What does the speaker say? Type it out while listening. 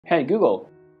Hey Google.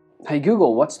 Hey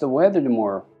Google, what's the weather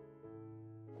tomorrow?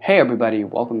 Hey everybody,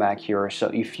 welcome back here. So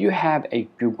if you have a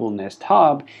Google Nest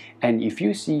Hub and if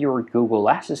you see your Google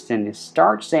Assistant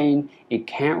start saying it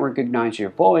can't recognize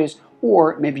your voice,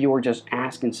 or maybe you were just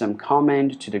asking some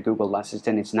comment to the Google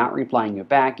Assistant, it's not replying you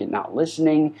back, it's not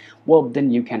listening, well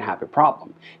then you can have a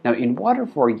problem. Now in order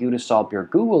for you to solve your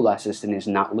Google Assistant is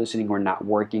not listening or not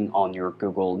working on your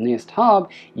Google Nest Hub,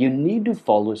 you need to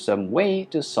follow some way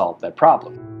to solve that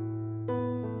problem.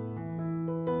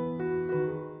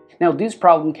 Now this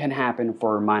problem can happen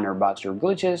for minor bugs or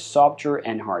glitches, software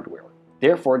and hardware.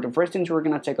 Therefore, the first things we're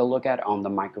going to take a look at on the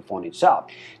microphone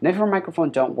itself. Now if your microphone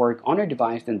don't work on your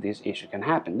device, then this issue can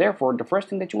happen. Therefore, the first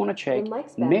thing that you want to check,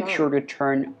 make sure to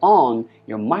turn on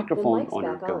your microphone on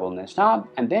your Google Nest Hub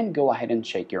and then go ahead and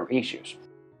check your issues.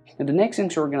 Now the next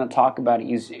things we're going to talk about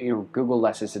is your Google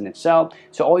Assistant itself.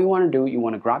 So all you want to do, you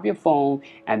want to grab your phone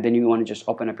and then you want to just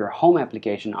open up your home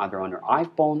application either on your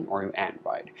iPhone or your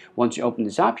Android. Once you open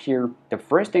this up here, the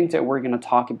first thing that we're going to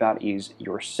talk about is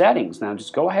your settings. Now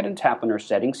just go ahead and tap on your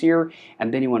settings here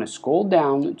and then you want to scroll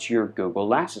down to your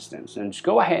Google Assistant. And just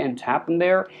go ahead and tap on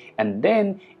there and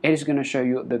then it is going to show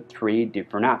you the three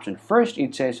different options. First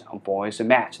it says voice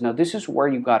match. Now this is where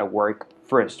you got to work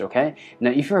first, okay?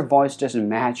 Now if your voice doesn't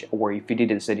match or if you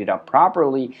didn't set it up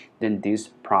properly, then this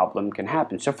problem can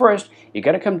happen. So first, you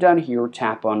gotta come down here,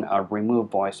 tap on remove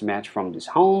voice match from this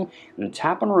home, and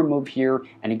tap on remove here,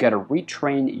 and you gotta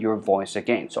retrain your voice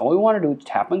again. So all you wanna do is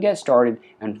tap on get started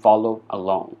and follow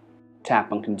along.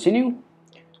 Tap on continue,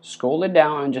 scroll it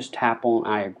down and just tap on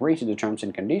I agree to the terms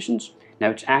and conditions.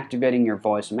 Now it's activating your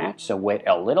voice match, so wait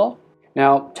a little.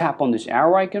 Now tap on this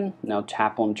arrow icon, now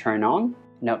tap on turn on.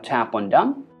 Now tap on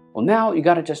done. Well now you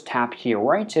gotta just tap here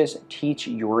where it says teach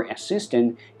your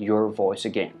assistant your voice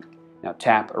again. Now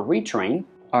tap retrain.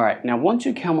 Alright, now once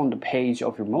you come on the page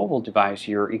of your mobile device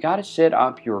here, you gotta set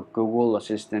up your Google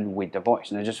Assistant with the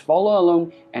voice. Now just follow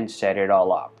along and set it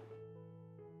all up.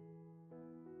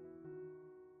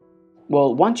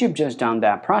 Well, once you've just done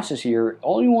that process here,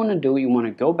 all you want to do, you want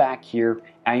to go back here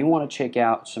and you want to check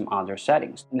out some other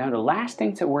settings. Now, the last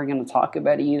thing that we're going to talk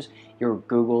about is your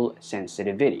Google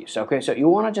sensitivity. So, okay, so you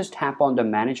want to just tap on the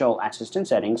Manage All Assistant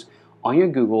settings on your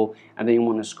Google, and then you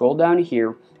want to scroll down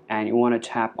here and you want to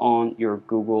tap on your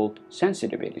Google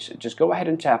sensitivity. So just go ahead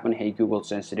and tap on Hey Google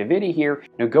sensitivity here.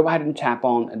 Now go ahead and tap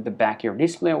on the back here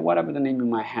display or whatever the name you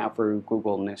might have for your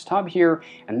Google Nest Hub here.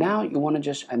 And now you want to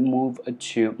just move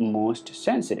to most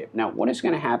sensitive. Now what is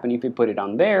going to happen if you put it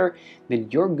on there, then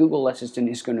your Google Assistant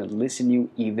is going to listen you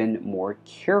even more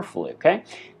carefully, okay?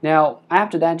 Now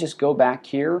after that, just go back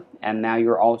here and now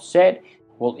you're all set.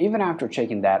 Well, even after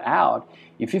checking that out,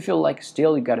 if you feel like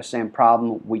still you got the same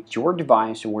problem with your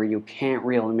device where you can't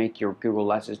really make your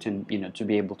Google Assistant, to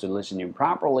be able to listen to you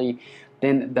properly,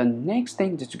 then the next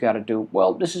thing that you got to do,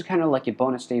 well, this is kind of like a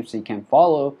bonus steps that you can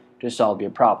follow to solve your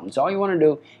problem. So all you want to do,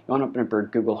 you want to open up your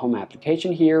Google Home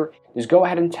application here, just go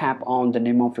ahead and tap on the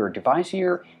name of your device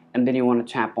here, and then you want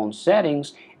to tap on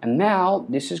settings, and now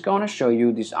this is going to show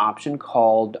you this option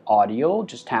called audio.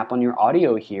 Just tap on your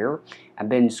audio here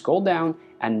and then scroll down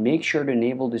and make sure to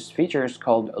enable this feature. It's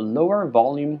called lower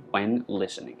volume when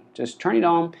listening. Just turn it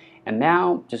on and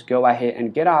now just go ahead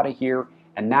and get out of here,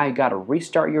 and now you got to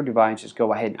restart your device. Just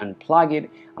go ahead and plug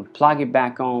it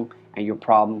back on, and your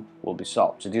problem will be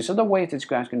solved. So these are the ways that you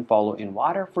guys can follow in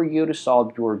order for you to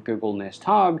solve your Google Nest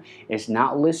Hub is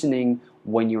not listening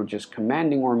when you're just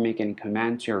commanding or making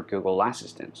commands to your Google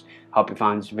Assistants. Hope you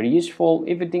found this video useful.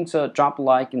 If you think so, drop a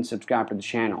like and subscribe to the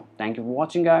channel. Thank you for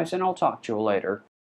watching guys, and I'll talk to you later.